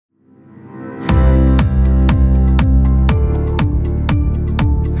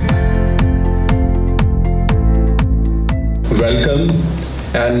welcome.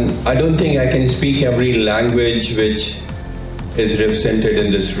 And I don't think I can speak every language which is represented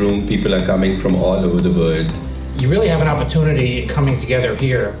in this room. People are coming from all over the world. You really have an opportunity coming together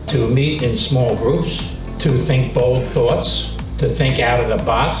here to meet in small groups, to think bold thoughts, to think out of the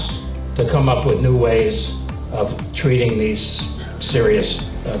box, to come up with new ways of treating these serious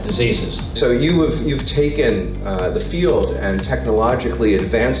diseases. So you've taken the field and technologically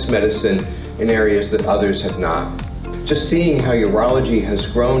advanced medicine in areas that others have not. Just seeing how urology has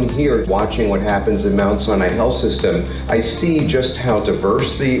grown here, watching what happens in Mount Sinai Health System, I see just how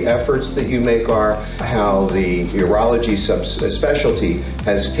diverse the efforts that you make are, how the urology specialty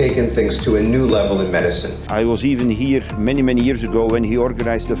has taken things to a new level in medicine. I was even here many years ago when he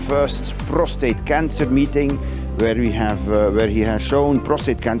organized the first prostate cancer meeting where he has shown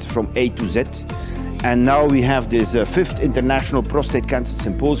prostate cancer from A to Z. And now we have this 5th International Prostate Cancer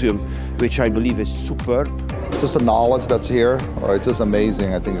Symposium, which I believe is superb. It's just the knowledge that's here, or it's just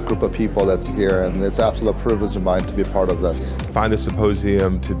amazing. I think a group of people that's here, and it's an absolute privilege of mine to be part of this. I find the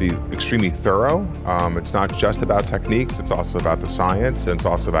symposium to be extremely thorough. It's not just about techniques, it's also about the science, and it's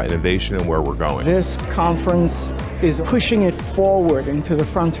also about innovation and where we're going. This conference is pushing it forward into the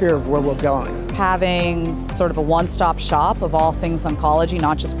frontier of where we're going. Having sort of a one-stop shop of all things oncology,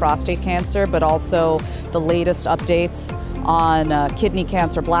 not just prostate cancer, but also the latest updates on kidney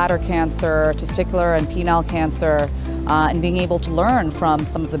cancer, bladder cancer, testicular and penile cancer, and being able to learn from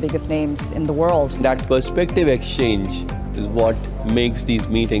some of the biggest names in the world. That perspective exchange is what makes these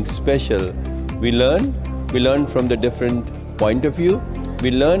meetings special. We learn from the different point of view,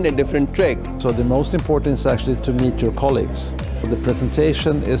 we learn a different trick. So the most important is actually to meet your colleagues. The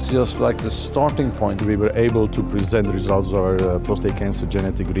presentation is just like the starting point. We were able to present the results of our prostate cancer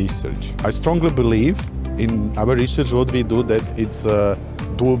genetic research. I strongly believe in our research, what we do, that it's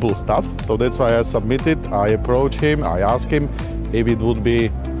doable stuff. So that's why I submitted, I approached him, I asked him if it would be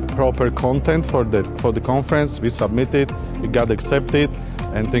proper content for the conference. We submitted, we got accepted,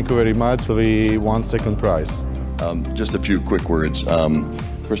 and thank you very much. We won second prize. Just a few quick words.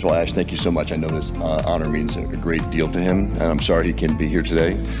 First of all, Ash, thank you so much. I know this honor means a great deal to him, and I'm sorry he can't be here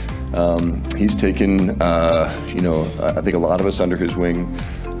today. He's taken, I think a lot of us under his wing.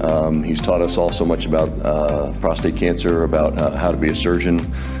 He's taught us all so much about prostate cancer, about how to be a surgeon,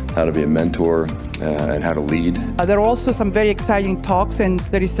 how to be a mentor, and how to lead. There are also some very exciting talks, and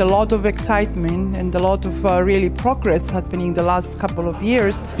there is a lot of excitement and a lot of really progress has been in the last couple of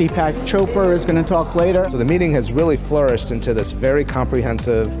years. Deepak Chopra is going to talk later. So the meeting has really flourished into this very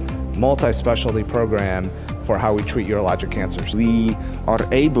comprehensive, multi-specialty program for how we treat urologic cancers. We are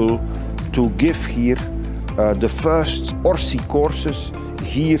able to give here the first ORSI courses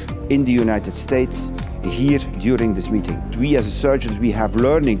here in the United States, here during this meeting. We as surgeons, we have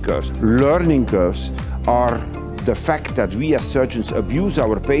learning curves. Learning curves are the fact that we as surgeons abuse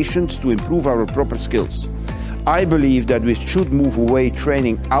our patients to improve our proper skills. I believe that we should move away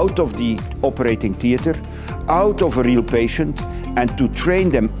training out of the operating theater, out of a real patient, and to train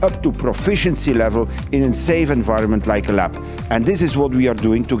them up to proficiency level in a safe environment like a lab. And this is what we are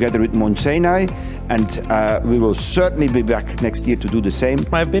doing together with Mount Sinai, and we will certainly be back next year to do the same.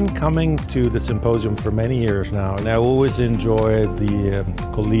 I've been coming to the symposium for many years now, and I always enjoy the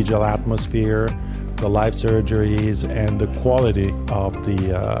collegial atmosphere, the live surgeries, and the quality of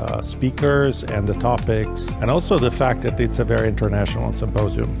the speakers and the topics, and also the fact that it's a very international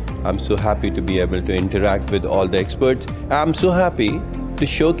symposium. I'm so happy to be able to interact with all the experts. I'm so happy to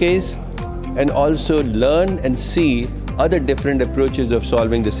showcase and also learn and see other different approaches of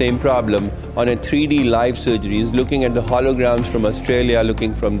solving the same problem on a 3D live surgeries, looking at the holograms from Australia,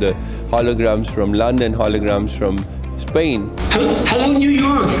 looking from the holograms from London, holograms from Spain. Hello New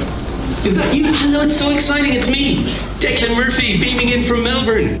York! Is that you? Hello, it's so exciting, it's me, Declan Murphy, beaming in from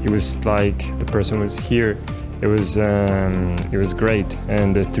Melbourne. It was like the person was here. It was great,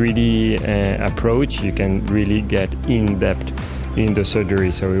 and the 3D approach, you can really get in depth in the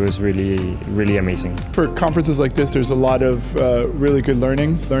surgery, so it was really amazing. For conferences like this, there's a lot of really good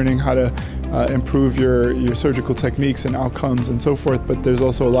learning how to improve your surgical techniques and outcomes and so forth, but there's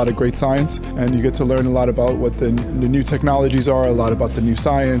also a lot of great science, and you get to learn a lot about what the new technologies are, a lot about the new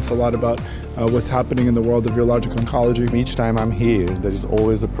science, a lot about what's happening in the world of urologic oncology. Each time I'm here, there's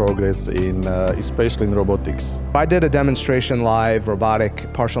always a progress in, especially in robotics. I did a demonstration live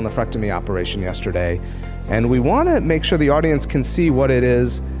robotic partial nephrectomy operation yesterday, and we want to make sure the audience can see what it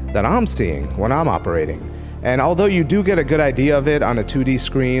is that I'm seeing when I'm operating. And although you do get a good idea of it on a 2D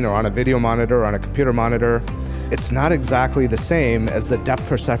screen or on a video monitor or on a computer monitor, it's not exactly the same as the depth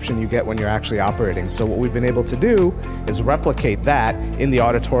perception you get when you're actually operating. So what we've been able to do is replicate that in the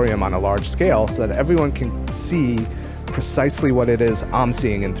auditorium on a large scale so that everyone can see precisely what it is I'm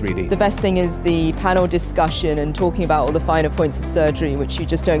seeing in 3D. The best thing is the panel discussion and talking about all the finer points of surgery, which you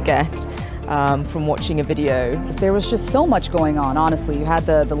just don't get from watching a video. There was just so much going on, honestly. You had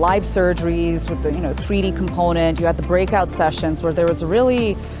the live surgeries with the 3D component, you had the breakout sessions where there was a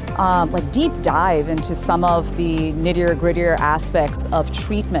really deep dive into some of the nittier-grittier aspects of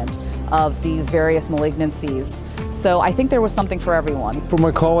treatment of these various malignancies. So I think there was something for everyone. For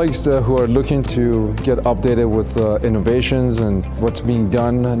my colleagues who are looking to get updated with innovations and what's being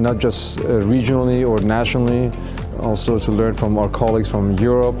done, not just regionally or nationally, also to learn from our colleagues from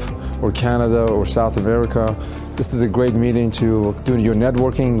Europe or Canada or South America. This is a great meeting to do your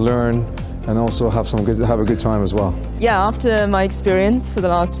networking, learn, and also have a good time as well. Yeah, after my experience for the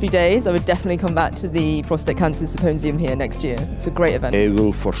last few days, I would definitely come back to the Prostate Cancer Symposium here next year. It's a great event. I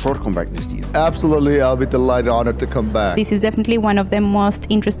will for sure come back next year. Absolutely, I'll be delighted, honored to come back. This is definitely one of the most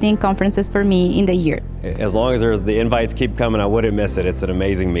interesting conferences for me in the year. As long as the invites keep coming, I wouldn't miss it. It's an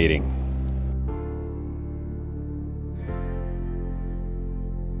amazing meeting.